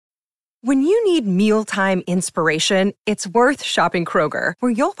When you need mealtime inspiration, it's worth shopping Kroger,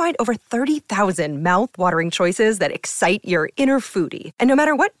 where you'll find over 30,000 mouth-watering choices that excite your inner foodie. And no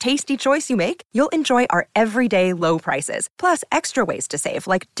matter what tasty choice you make, you'll enjoy our everyday low prices, plus extra ways to save,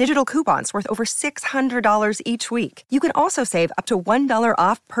 like digital coupons worth over $600 each week. You can also save up to $1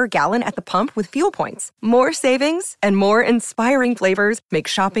 off per gallon at the pump with fuel points. More savings and more inspiring flavors make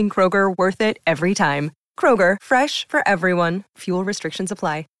shopping Kroger worth it every time. Kroger, fresh for everyone. Fuel restrictions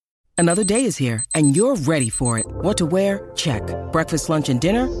apply. Another day is here, and you're ready for it. What to wear? Check. Breakfast, lunch, and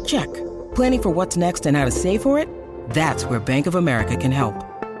dinner? Check. Planning for what's next and how to save for it? That's where Bank of America can help.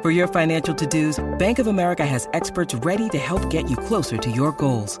 For your financial to-dos, Bank of America has experts ready to help get you closer to your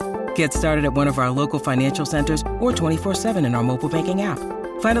goals. Get started at one of our local financial centers or 24/7 in our mobile banking app.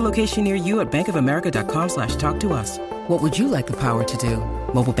 Find a location near you at bankofamerica.com/talktous. What would you like the power to do?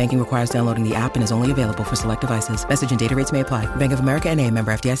 Mobile banking requires downloading the app and is only available for select devices. Message and data rates may apply. Bank of America NA,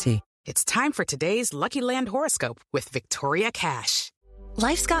 member FDIC. It's time for today's Lucky Land horoscope with Victoria Cash.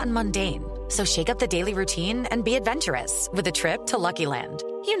 Life's gotten mundane, so shake up the daily routine and be adventurous with a trip to Lucky Land.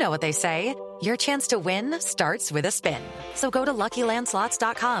 You know what they say, your chance to win starts with a spin. So go to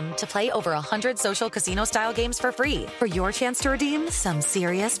LuckyLandSlots.com to play over 100 social casino-style games for free for your chance to redeem some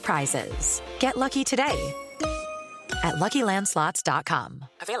serious prizes. Get lucky today at LuckyLandSlots.com.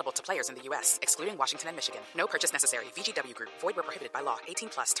 Available to players in the U.S., excluding Washington and Michigan. No purchase necessary. VGW Group. Void where prohibited by law.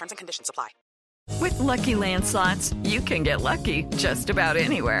 18+. Terms and conditions apply. With Lucky Land Slots, you can get lucky just about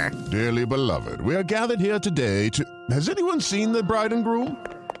anywhere. Dearly beloved, we are gathered here today to... Has anyone seen the bride and groom?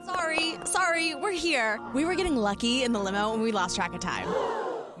 Sorry, we're here. We were getting lucky in the limo and we lost track of time.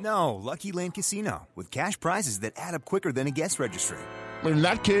 No, Lucky Land Casino, with cash prizes that add up quicker than a guest registry. In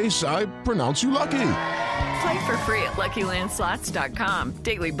that case, I pronounce you lucky. Play for free at LuckyLandSlots.com.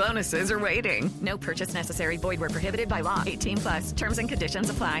 Daily bonuses are waiting. No purchase necessary. Void where prohibited by law. 18+. Terms and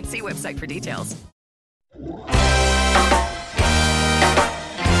conditions apply. See website for details.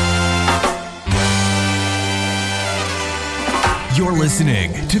 You're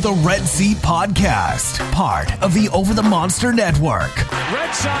listening to the Red Seat Podcast, part of the Over the Monster Network. Red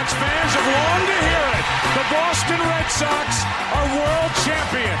Sox fans have longed to hear it. The Boston Red Sox are world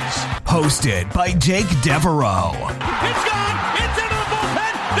champions. Hosted by Jake Devereaux. It's gone. It's into the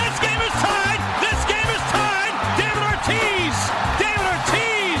bullpen. This game is tied. This game is tied. David Ortiz. David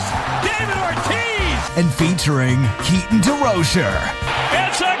Ortiz. David Ortiz. And featuring Keaton DeRocher.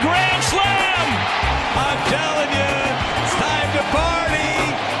 It's a grand slam. I'm telling you, it's time to party.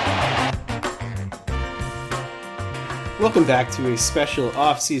 Welcome back to a special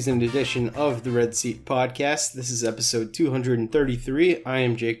off-season edition of the Red Seat Podcast. This is episode 233. I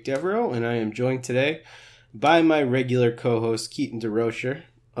am Jake Devereaux, and I am joined today by my regular co-host, Keaton DeRocher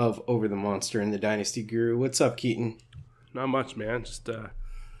of Over the Monster and the Dynasty Guru. What's up, Keaton? Not much, man. Just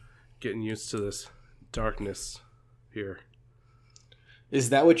getting used to this darkness here.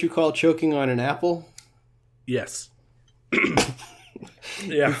 Is that what you call choking on an apple? Yes.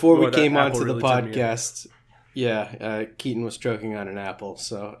 Yeah. Before we came onto the podcast... Yeah, Keaton was choking on an apple.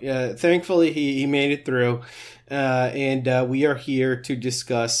 So, yeah, thankfully he made it through. And we are here to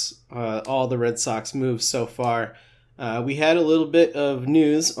discuss all the Red Sox moves so far. We had a little bit of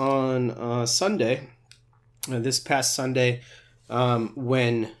news on Sunday, this past Sunday,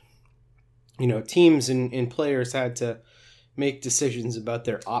 when, teams and players had to make decisions about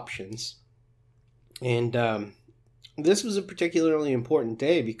their options. And this was a particularly important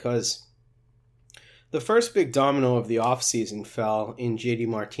day because the first big domino of the offseason fell in JD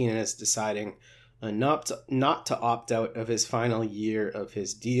Martinez deciding not to opt out of his final year of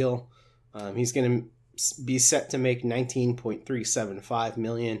his deal. He's going to be set to make $19.375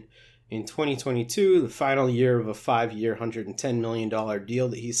 million in 2022, the final year of a 5-year, $110 million deal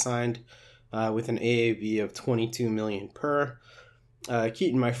that he signed with an AAV of $22 million per.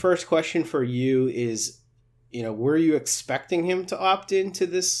 Keaton, my first question for you is, were you expecting him to opt into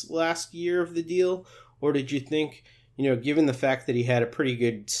this last year of the deal? Or did you think, given the fact that he had a pretty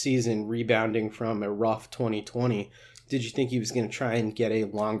good season rebounding from a rough 2020, did you think he was going to try and get a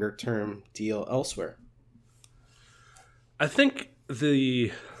longer-term deal elsewhere? I think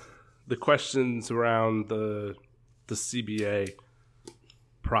the questions around the CBA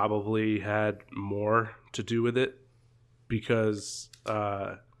probably had more to do with it because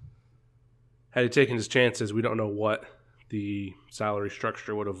had he taken his chances, we don't know what the salary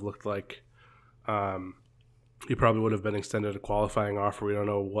structure would have looked like. He probably would have been extended a qualifying offer. We don't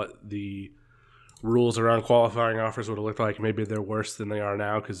know what the rules around qualifying offers would have looked like. Maybe they're worse than they are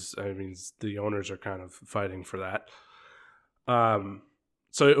now because, the owners are kind of fighting for that.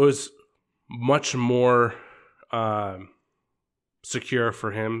 So it was much more secure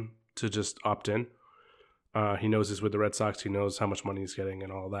for him to just opt in. He knows he's with the Red Sox. He knows how much money he's getting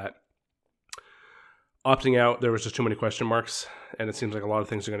and all that. Opting out, there was just too many question marks, and it seems like a lot of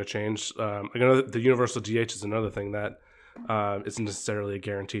things are going to change. The universal DH is another thing that isn't necessarily a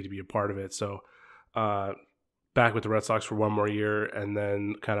guarantee to be a part of it. So back with the Red Sox for one more year, and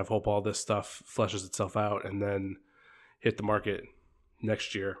then kind of hope all this stuff fleshes itself out, and then hit the market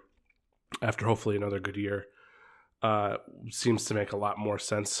next year after hopefully another good year. Seems to make a lot more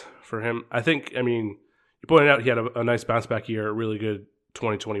sense for him. You pointed out he had a nice bounce back year, a really good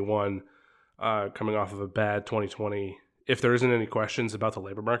 2021, coming off of a bad 2020. If there isn't any questions about the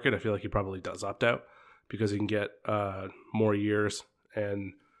labor market, I feel like he probably does opt out because he can get more years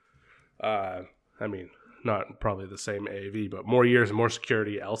and, not probably the same AAV, but more years and more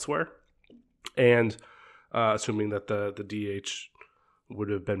security elsewhere. And assuming that the DH would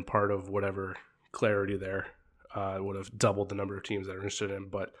have been part of whatever clarity there, would have doubled the number of teams that are interested in.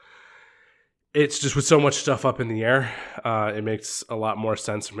 But it's just with so much stuff up in the air, it makes a lot more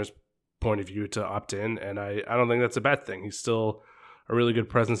sense from his point of view to opt in. And I don't think that's a bad thing. He's still a really good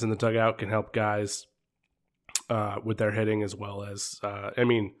presence in the dugout, can help guys with their hitting as well as,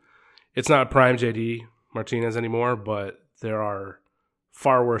 it's not prime JD Martinez anymore, but there are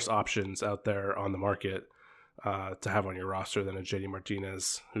far worse options out there on the market to have on your roster than a JD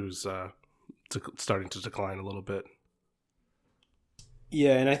Martinez who's starting to decline a little bit.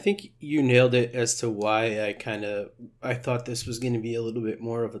 Yeah, and I think you nailed it as to why I thought this was going to be a little bit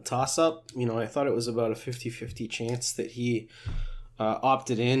more of a toss-up. I thought it was about a 50-50 chance that he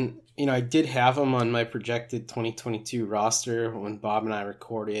opted in. I did have him on my projected 2022 roster when Bob and I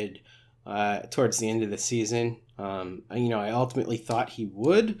recorded towards the end of the season. I ultimately thought he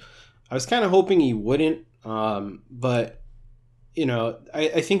would. I was kind of hoping he wouldn't, but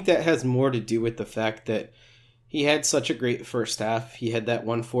I think that has more to do with the fact that he had such a great first half. He had that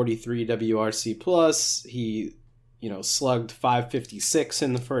 143 WRC plus. He, slugged 556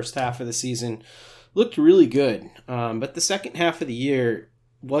 in the first half of the season. Looked really good. But the second half of the year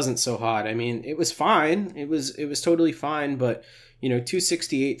wasn't so hot. It was fine. It was totally fine. But,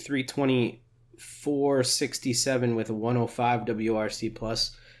 268, 320, 467 with a 105 WRC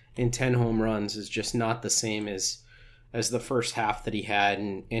plus and 10 home runs is just not the same as the first half that he had.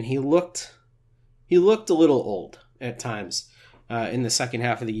 And he looked a little old at times in the second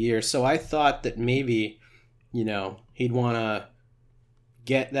half of the year. So I thought that maybe, he'd want to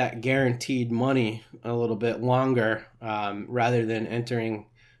get that guaranteed money a little bit longer rather than entering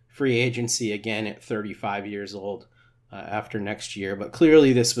free agency again at 35 years old after next year. But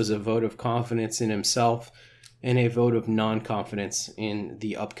clearly this was a vote of confidence in himself and a vote of non-confidence in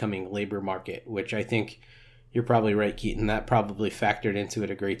the upcoming labor market, which I think you're probably right, Keaton. That probably factored into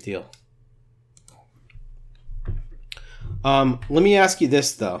it a great deal. Let me ask you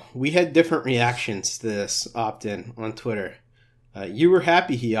this, though. We had different reactions to this opt-in on Twitter. You were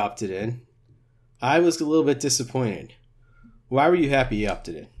happy he opted in. I was a little bit disappointed. Why were you happy he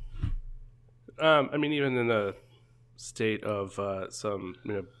opted in? Even in a state of some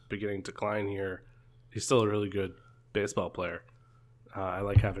beginning decline here, he's still a really good baseball player. I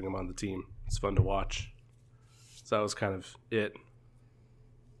like having him on the team. It's fun to watch. So that was kind of it.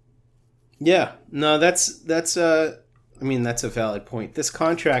 Yeah. No, that's a valid point. This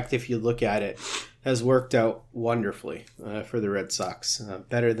contract, if you look at it, has worked out wonderfully for the Red Sox.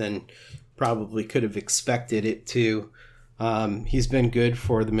 Better than probably could have expected it to. He's been good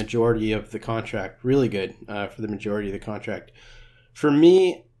for the majority of the contract. Really good for the majority of the contract. For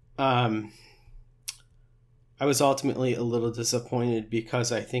me, I was ultimately a little disappointed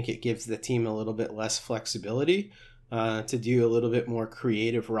because I think it gives the team a little bit less flexibility to do a little bit more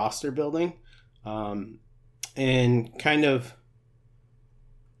creative roster building. And kind of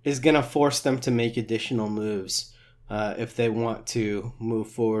is going to force them to make additional moves if they want to move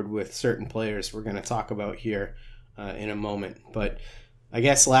forward with certain players we're going to talk about here in a moment. But I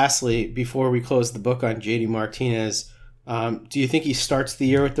guess lastly, before we close the book on JD Martinez, do you think he starts the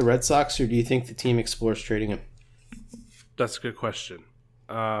year with the Red Sox, or do you think the team explores trading him? That's a good question.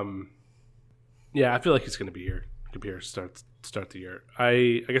 Yeah, I feel like he's going to be here. Could be here to start the year.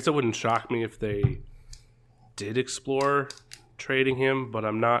 I guess it wouldn't shock me if they did explore trading him, but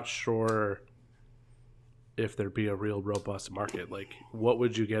I'm not sure if there'd be a real robust market. Like, what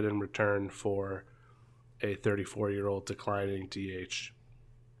would you get in return for a 34-year-old declining DH?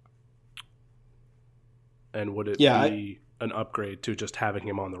 And would it be an upgrade to just having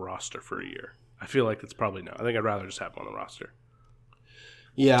him on the roster for a year? I feel like it's probably no. I think I'd rather just have him on the roster.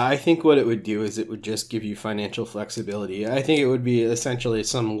 Yeah, I think what it would do is it would just give you financial flexibility. I think it would be essentially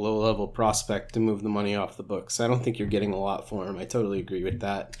some low-level prospect to move the money off the books. I don't think you're getting a lot for him. I totally agree with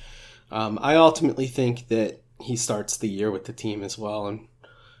that. I ultimately think that he starts the year with the team as well. And,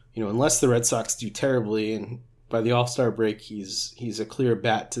 unless the Red Sox do terribly and by the All-Star break he's a clear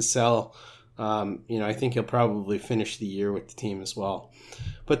bat to sell, I think he'll probably finish the year with the team as well.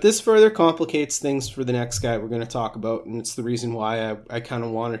 But this further complicates things for the next guy we're going to talk about, and it's the reason why I kind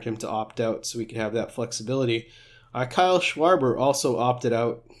of wanted him to opt out so we could have that flexibility. Kyle Schwarber also opted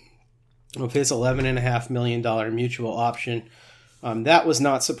out of his $11.5 million mutual option. That was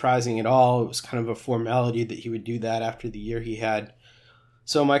not surprising at all. It was kind of a formality that he would do that after the year he had.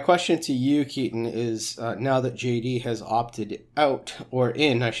 So my question to you, Keaton, is now that JD has opted out, or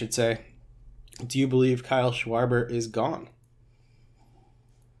in, I should say, do you believe Kyle Schwarber is gone?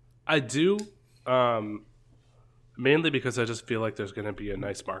 I do, mainly because I just feel like there's going to be a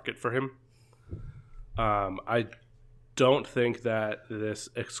nice market for him. I don't think that this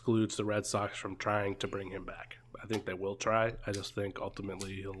excludes the Red Sox from trying to bring him back. I think they will try. I just think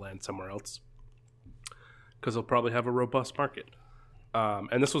ultimately he'll land somewhere else because he'll probably have a robust market.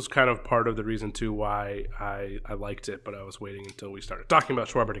 And this was kind of part of the reason, too, why I liked it, but I was waiting until we started talking about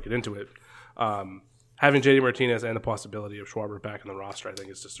Schwarber to get into it. Having JD Martinez and the possibility of Schwarber back in the roster, I think,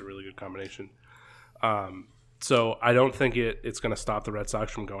 is just a really good combination. So I don't think it's going to stop the Red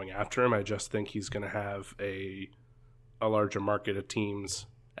Sox from going after him. I just think he's going to have a larger market of teams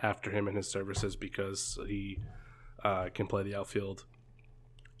after him and his services because he can play the outfield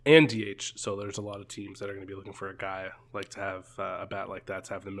and DH. So there's a lot of teams that are going to be looking for a guy like to have a bat like that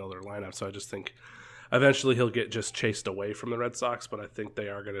to have in the middle of their lineup. So I just think eventually he'll get just chased away from the Red Sox, but I think they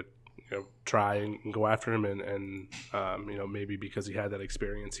are going to try and go after him and maybe because he had that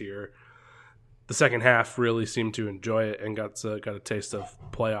experience here. The second half really seemed to enjoy it and got a taste of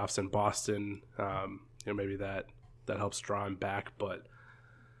playoffs in Boston. Maybe that helps draw him back, but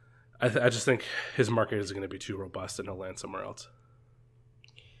I just think his market is going to be too robust and he'll land somewhere else.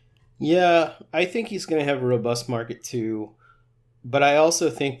 Yeah, I think he's going to have a robust market too, but I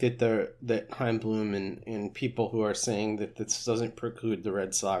also think that Chaim Bloom and people who are saying that this doesn't preclude the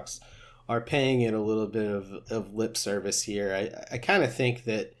Red Sox are paying it a little bit of lip service here. I kind of think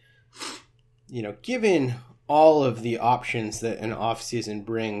that, given all of the options that an offseason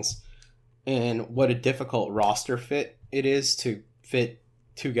brings and what a difficult roster fit it is to fit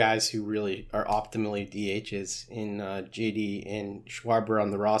two guys who really are optimally DHs in JD and Schwarber on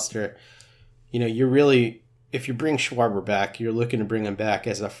the roster, you're really, if you bring Schwarber back, you're looking to bring him back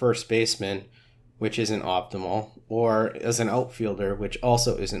as a first baseman, which isn't optimal, or as an outfielder, which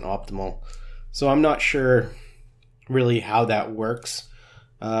also isn't optimal. So I'm not sure really how that works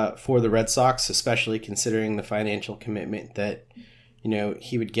for the Red Sox, especially considering the financial commitment that,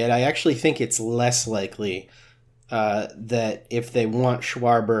 he would get. I actually think it's less likely that if they want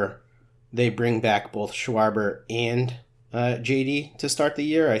Schwarber, they bring back both Schwarber and JD to start the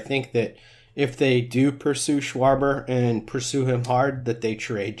year. I think that if they do pursue Schwarber and pursue him hard, that they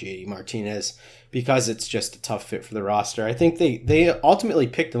trade JD Martinez because it's just a tough fit for the roster. I think they ultimately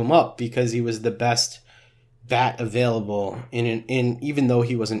picked him up because he was the best bat available in even though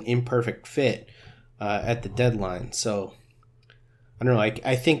he was an imperfect fit at the deadline. So I don't know.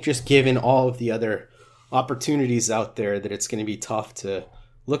 I think just given all of the other opportunities out there that it's going to be tough to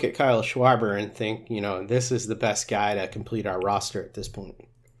look at Kyle Schwarber and think, this is the best guy to complete our roster at this point.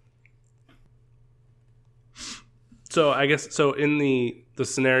 So I guess, in the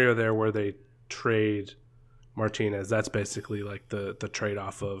scenario there where they trade Martinez, that's basically like the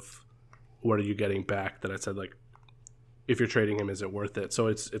trade-off of what are you getting back that I said, like, if you're trading him, is it worth it? So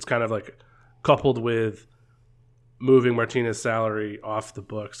it's kind of like coupled with moving Martinez's salary off the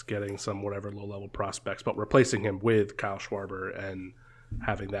books, getting some whatever low-level prospects, but replacing him with Kyle Schwarber and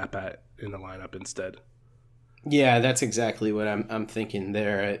having that bat in the lineup instead. Yeah, that's exactly what I'm thinking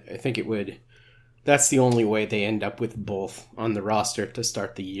there. I think that's the only way they end up with both on the roster to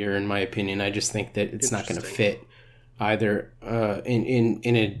start the year, in my opinion. I just think that it's not going to fit either in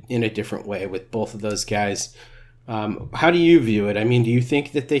a different way with both of those guys. How do you view it? I mean, do you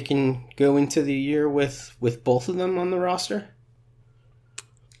think that they can go into the year with both of them on the roster?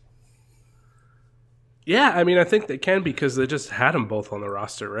 Yeah, I mean, I think they can because they just had them both on the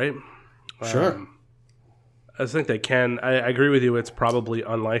roster, right? Sure. I think they can. I agree with you. It's probably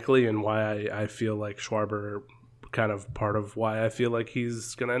unlikely, and why I feel like Schwarber, kind of part of why I feel like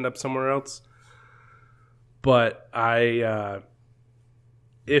he's going to end up somewhere else. But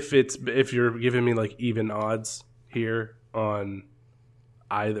if you're giving me like even odds here on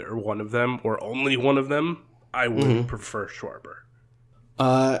either one of them or only one of them, I would prefer Schwarber.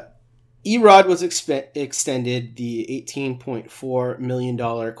 Erod was extended the $18.4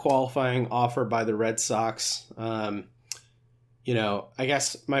 million qualifying offer by the Red Sox. I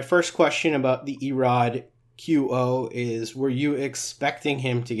guess my first question about the Erod QO is, were you expecting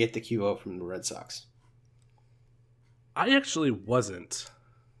him to get the QO from the Red Sox? I actually wasn't.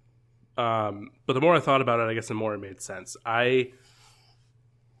 But the more I thought about it, I guess the more it made sense.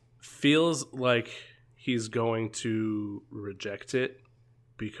 Feels like he's going to reject it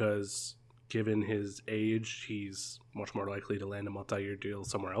because given his age, he's much more likely to land a multi-year deal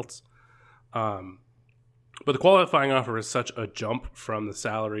somewhere else. But the qualifying offer is such a jump from the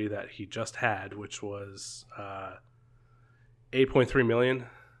salary that he just had, which was $8.3 million.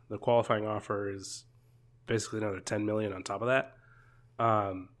 The qualifying offer is basically another $10 million on top of that.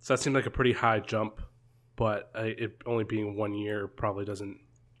 So that seemed like a pretty high jump, but it only being 1 year probably doesn't,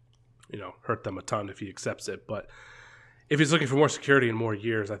 hurt them a ton if he accepts it. But if he's looking for more security in more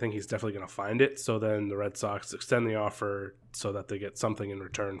years, I think he's definitely going to find it. So then the Red Sox extend the offer so that they get something in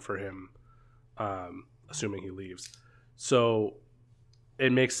return for him, assuming he leaves. So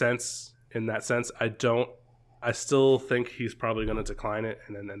it makes sense in that sense. I still think he's probably going to decline it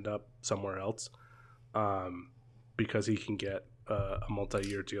and then end up somewhere else because he can get a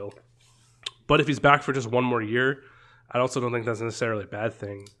multi-year deal. But if he's back for just 1 more year, I also don't think that's necessarily a bad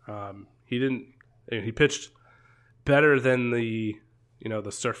thing. He pitched better than the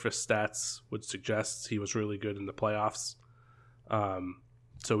surface stats would suggest. He was really good in the playoffs.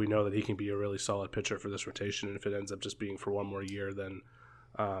 So we know that he can be a really solid pitcher for this rotation. And if it ends up just being for 1 more year, then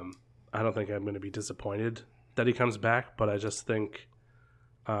I don't think I'm going to be disappointed that he comes back. But I just think,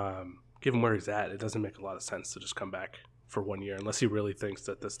 given where he's at, it doesn't make a lot of sense to just come back for 1 year unless he really thinks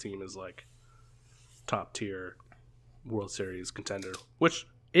that this team is like top tier World Series contender, which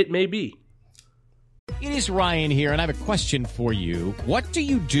it may be. It is Ryan here, and I have a question for you. What do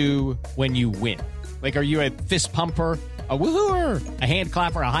you do when you win? Like, are you a fist pumper, a woohooer, a hand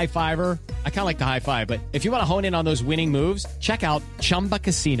clapper, a high fiver? I kind of like the high five, but if you want to hone in on those winning moves, check out Chumba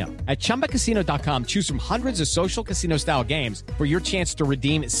Casino. At ChumbaCasino.com, choose from hundreds of social casino-style games for your chance to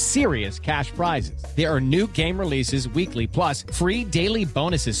redeem serious cash prizes. There are new game releases weekly, plus free daily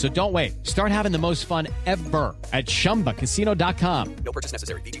bonuses, so don't wait. Start having the most fun ever at ChumbaCasino.com. No purchase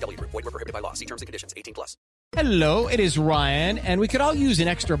necessary. VGW Group. Void where prohibited by law. See terms and conditions. 18+. Hello, it is Ryan, and we could all use an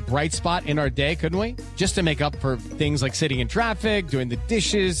extra bright spot in our day, couldn't we? Just to make up for things like sitting in traffic, doing the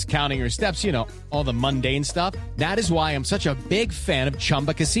dishes, counting your steps, all the mundane stuff. That is why I'm such a big fan of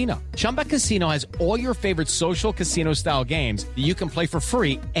Chumba Casino. Chumba Casino has all your favorite social casino-style games that you can play for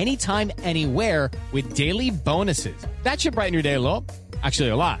free anytime, anywhere with daily bonuses. That should brighten your day a little. Actually,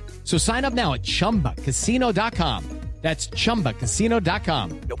 a lot. So sign up now at ChumbaCasino.com. That's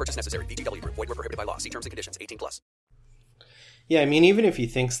ChumbaCasino.com. No purchase necessary. VGW Group. Void where prohibited by law. See terms and conditions. 18+. Yeah, I mean, even if he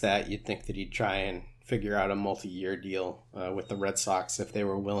thinks that, you'd think that he'd try and figure out a multi-year deal with the Red Sox if they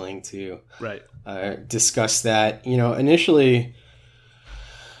were willing to discuss that. Initially,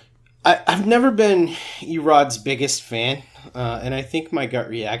 I've never been Erod's biggest fan, and I think my gut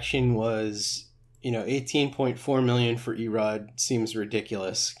reaction was, $18.4 million for Erod seems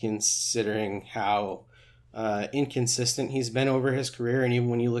ridiculous considering how inconsistent he's been over his career, and even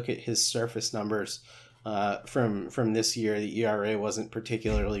when you look at his surface numbers from this year, the ERA wasn't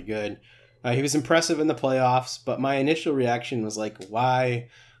particularly good. He was impressive in the playoffs, but my initial reaction was like, why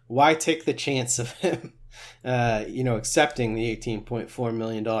take the chance of him accepting the $18.4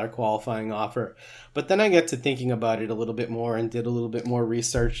 million qualifying offer? But then I got to thinking about it a little bit more and did a little bit more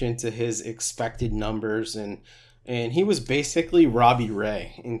research into his expected numbers, and he was basically Robbie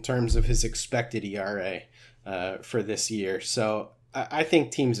Ray in terms of his expected ERA for this year. So I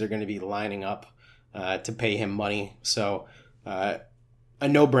think teams are going to be lining up to pay him money. So a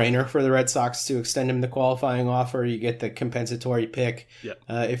no-brainer for the Red Sox to extend him the qualifying offer. You get the compensatory pick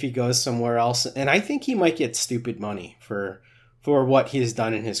if he goes somewhere else. And I think he might get stupid money for what he's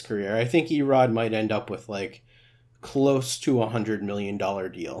done in his career. I think Erod might end up with like close to $100 million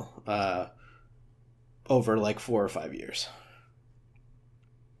deal over like 4 or 5 years.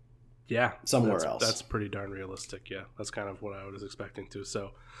 Yeah. Somewhere else. That's pretty darn realistic. Yeah. That's kind of what I was expecting too.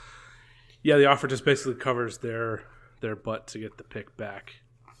 So yeah, the offer just basically covers their butt to get the pick back.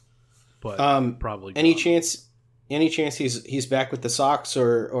 But probably any chance he's back with the Sox,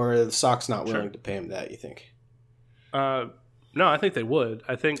 or are the Sox not willing to pay him that, you think? No, I think they would.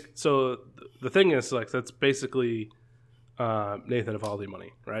 I think so. The thing is, like, that's basically Nathan Eovaldi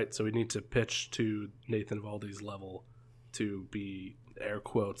money, right? So we need to pitch to Nathan Eovaldi's level to be, air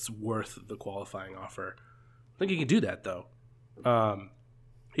quotes, worth the qualifying offer. I think he can do that, though.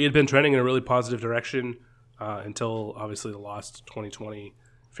 He had been trending in a really positive direction until, obviously, the loss to 2020.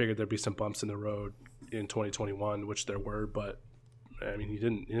 Figured there'd be some bumps in the road in 2021, which there were, but, I mean, he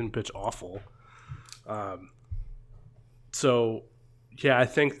didn't pitch awful. So, yeah, I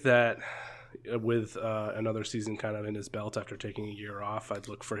think that with another season kind of in his belt after taking a year off, I'd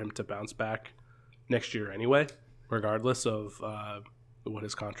look for him to bounce back next year anyway, regardless of what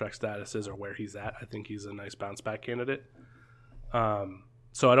his contract status is or where he's at. I think he's a nice bounce back candidate.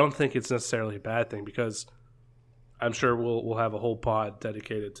 So I don't think it's necessarily a bad thing, because I'm sure we'll have a whole pod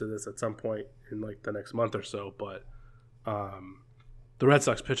dedicated to this at some point in like the next month or so. But the Red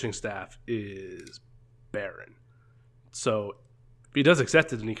Sox pitching staff is barren. So if he does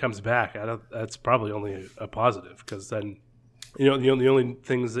accept it and he comes back, that's probably only a positive, because then, the only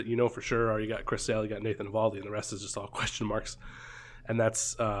things that you know for sure are you got Chris Sale, you got Nathan Eovaldi, and the rest is just all question marks. And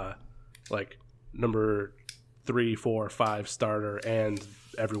that's like number 3, 4, 5 starter, and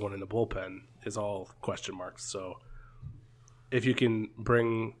everyone in the bullpen is all question marks. So if you can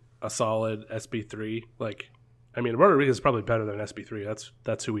bring a solid SB3, Rodriguez is probably better than SB3.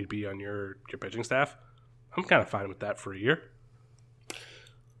 That's who we'd be on your pitching staff. I'm kind of fine with that for a year.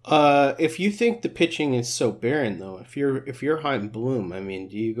 If you think the pitching is so barren, though, if you're Chaim Bloom,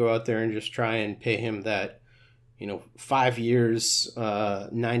 do you go out there and just try and pay him that, 5 years,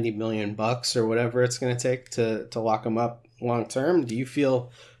 $90 million or whatever it's going to take to lock him up long term? Do you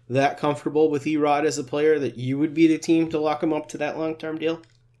feel that comfortable with Erod as a player that you would be the team to lock him up to that long term deal?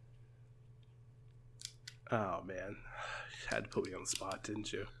 Oh man, you had to put me on the spot,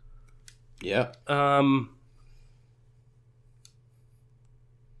 didn't you? Yeah. No.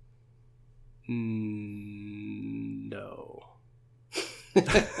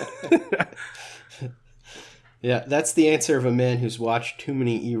 Yeah, that's the answer of a man who's watched too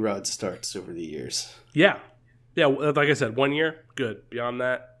many Erod starts over the years. Yeah. Like I said, 1 year, good. Beyond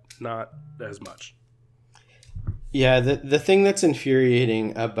that, not as much. Yeah, the thing that's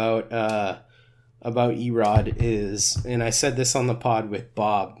infuriating about Erod is, and I said this on the pod with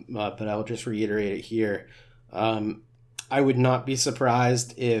Bob, but I'll just reiterate it here. I would not be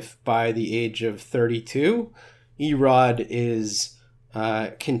surprised if by the age of 32, Erod is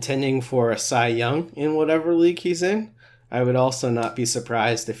contending for a Cy Young in whatever league he's in. I would also not be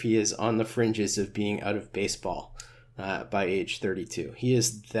surprised if he is on the fringes of being out of baseball by age 32. He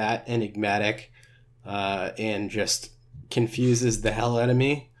is that enigmatic and just confuses the hell out of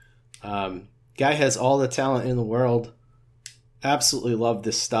me. Guy has all the talent in the world. Absolutely love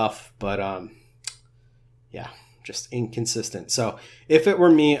this stuff, but just inconsistent. So if it were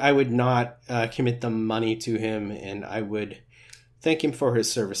me, I would not commit the money to him, and I would thank him for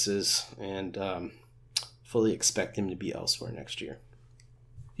his services and fully expect him to be elsewhere next year.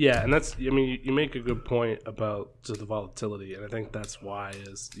 Yeah, and that's, you make a good point about just the volatility, and I think that's why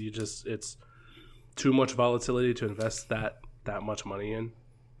it's too much volatility to invest that much money in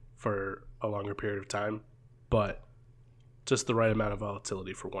for a longer period of time, but just the right amount of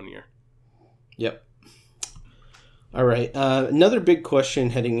volatility for 1 year. Yep. All right. Another big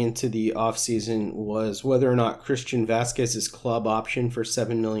question heading into the offseason was whether or not Christian Vasquez's club option for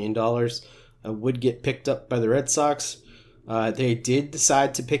 $7 million would get picked up by the Red Sox. They did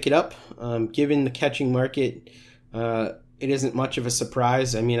decide to pick it up. Given the catching market, it isn't much of a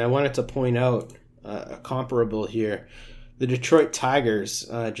surprise. I wanted to point out a comparable here. The Detroit Tigers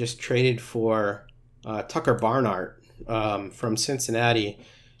just traded for Tucker Barnhart from Cincinnati.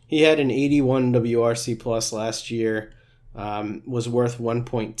 He had an 81 WRC plus last year, was worth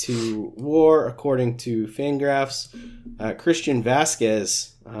 1.2 WAR according to Fangraphs. Christian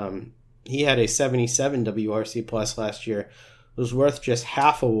Vasquez, he had a 77 WRC plus last year, was worth just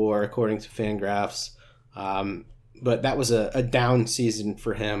half a WAR according to Fangraphs. But that was a down season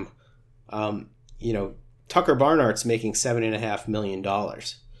for him. Tucker Barnhart's making $7.5 million.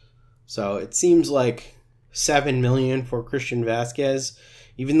 So it seems like $7 million for Christian Vasquez,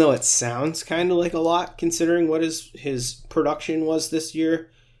 even though it sounds kind of like a lot considering what his production was this year,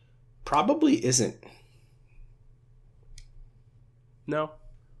 probably isn't. No,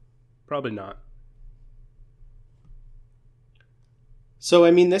 probably not. So,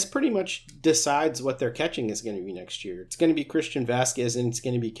 this pretty much decides what their catching is going to be next year. It's going to be Christian Vasquez and it's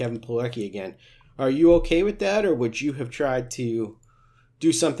going to be Kevin Plawecki again. Are you okay with that, or would you have tried to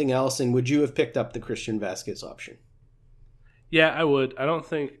do something else, and would you have picked up the Christian Vasquez option? Yeah, I would. I don't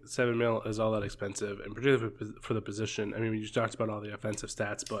think $7 million is all that expensive, and particularly for the position. You just talked about all the offensive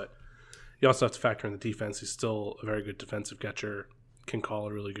stats, but you also have to factor in the defense. He's still a very good defensive catcher, can call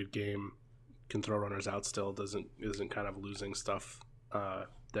a really good game, can throw runners out still, isn't kind of losing stuff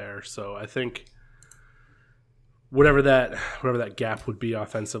there. So I think whatever that gap would be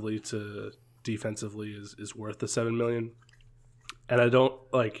offensively to defensively is worth the $7 million. And I don't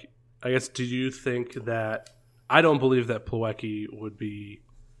do you think that? I don't believe that Plawecki would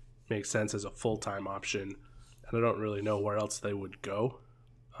make sense as a full-time option and I don't really know where else they would go.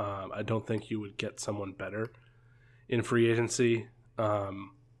 I don't think you would get someone better in free agency.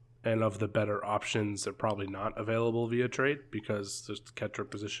 And of the better options, they're probably not available via trade because the catcher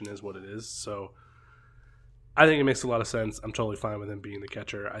position is what it is. So I think it makes a lot of sense. I'm totally fine with him being the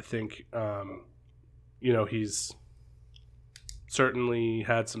catcher. I think, he's certainly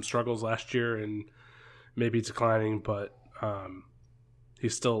had some struggles last year and maybe declining, but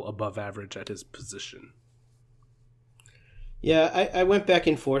he's still above average at his position. Yeah, I went back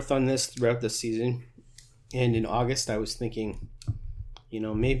and forth on this throughout the season. And in August, I was thinking,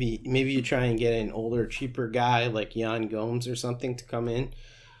 maybe you try and get an older, cheaper guy like Yan Gomes or something to come in.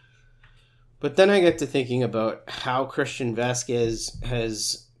 But then I get to thinking about how Christian Vasquez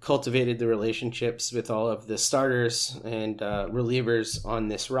has cultivated the relationships with all of the starters and relievers on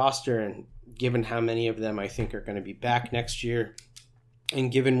this roster, and given how many of them I think are going to be back next year,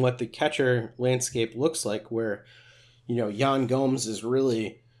 and given what the catcher landscape looks like, where, Yan Gomes is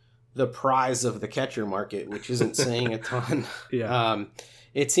really the prize of the catcher market, which isn't saying a ton. Yeah.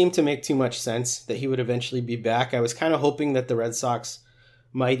 It seemed to make too much sense that he would eventually be back. I was kind of hoping that the Red Sox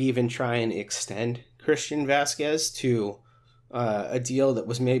might even try and extend Christian Vasquez to a deal that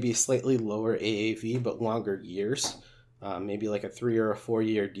was maybe slightly lower AAV but longer years, maybe like a 3 or a 4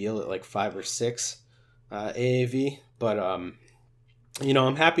 year deal at like 5 or 6 AAV. But I'm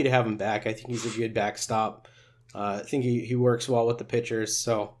happy to have him back. I think he's a good backstop. I think he works well with the pitchers.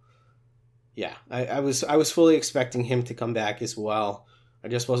 So yeah, I was fully expecting him to come back as well. I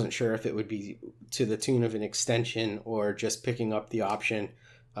just wasn't sure if it would be to the tune of an extension or just picking up the option.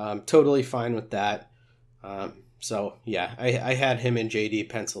 Totally fine with that. So yeah, I had him and JD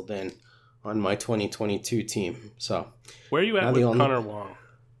penciled in on my 2022 team. So where are you at with Connor Wong?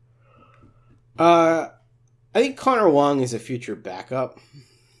 I think Connor Wong is a future backup,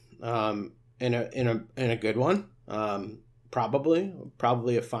 in a good one.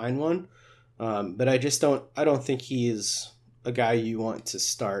 Probably a fine one. But I don't think he is a guy you want to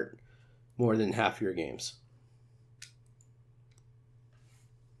start more than half your games.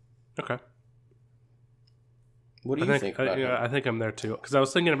 Okay. What do you think about him? I think I'm there too. Because I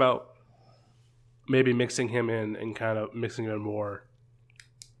was thinking about maybe mixing him in and kind of mixing him in more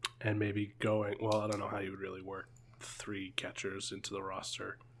and maybe going, well, I don't know how you would really work 3 catchers into the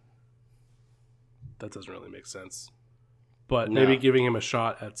roster. That doesn't really make sense. But maybe giving him a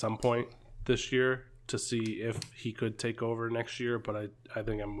shot at some point this year to see if he could take over next year. But I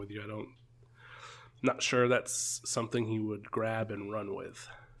think I'm with you. Not sure that's something he would grab and run with.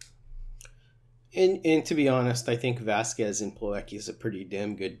 And to be honest, I think Vasquez and Plawecki is a pretty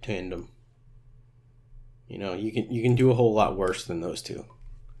damn good tandem. You can do a whole lot worse than those two.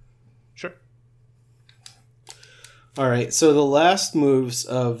 Sure. All right, so the last moves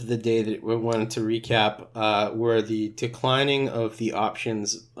of the day that we wanted to recap were the declining of the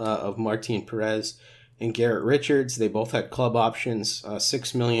options of Martin Perez and Garrett Richards. They both had club options,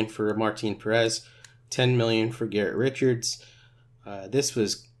 $6 million for Martin Perez, $10 million for Garrett Richards. This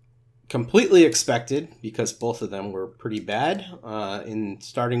was completely expected because both of them were pretty bad in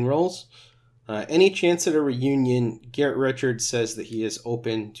starting roles. Any chance at a reunion, Garrett Richards says that he is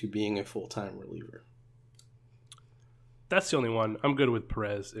open to being a full-time reliever. That's the only one. I'm good with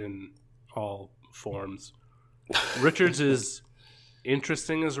Perez in all forms. Richards is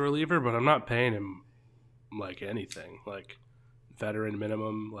interesting as a reliever, but I'm not paying him like anything. Like veteran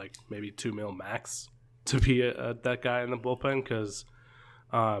minimum, like maybe $2 million max to be that guy in the bullpen. Because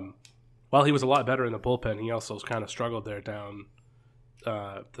while he was a lot better in the bullpen, he also kind of struggled there down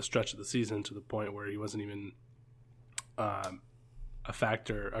the stretch of the season to the point where he wasn't even a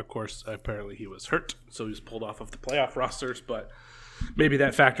factor. Of course, apparently he was hurt, so he was pulled off of the playoff rosters, but maybe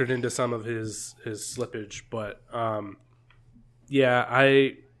that factored into some of his slippage. But yeah,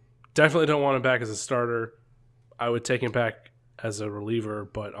 I definitely don't want him back as a starter. I would take him back as a reliever,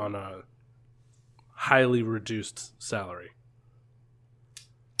 but on a highly reduced salary.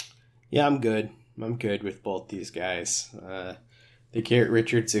 Yeah, I'm good. I'm good with both these guys. The Garrett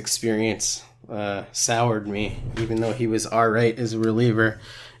Richards experience soured me, even though he was all right as a reliever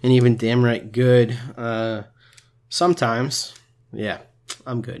and even damn right good sometimes. Yeah,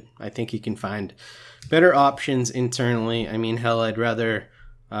 I'm good. I think he can find better options internally. I mean, hell, I'd rather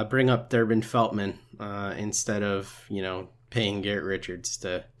bring up Durbin Feltman instead of, paying Garrett Richards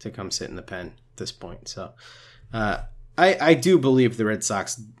to come sit in the pen at this point. So I do believe the Red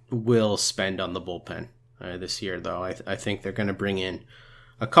Sox will spend on the bullpen this year, though. I think they're going to bring in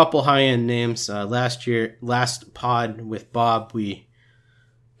a couple high-end names. Last pod with Bob, we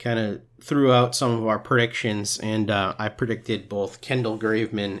kind of threw out some of our predictions, and I predicted both Kendall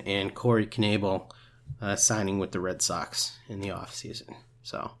Graveman and Corey Knebel signing with the Red Sox in the offseason.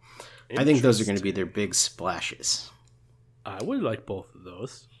 So I think those are going to be their big splashes. I would like both of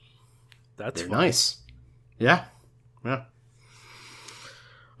those. They're nice. Yeah.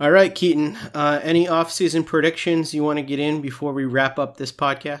 All right, Keaton. Any off-season predictions you want to get in before we wrap up this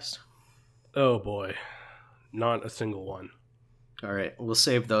podcast? Oh, boy. Not a single one. All right. We'll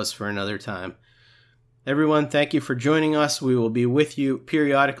save those for another time. Everyone, thank you for joining us. We will be with you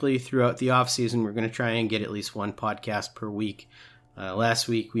periodically throughout the off-season. We're going to try and get at least one podcast per week. Last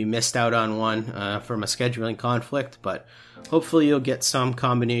week, we missed out on one from a scheduling conflict, but hopefully you'll get some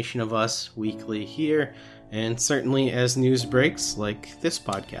combination of us weekly here, and certainly as news breaks like this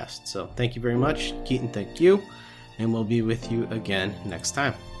podcast. So thank you very much. Keaton, thank you, and we'll be with you again next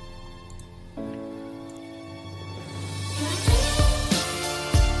time.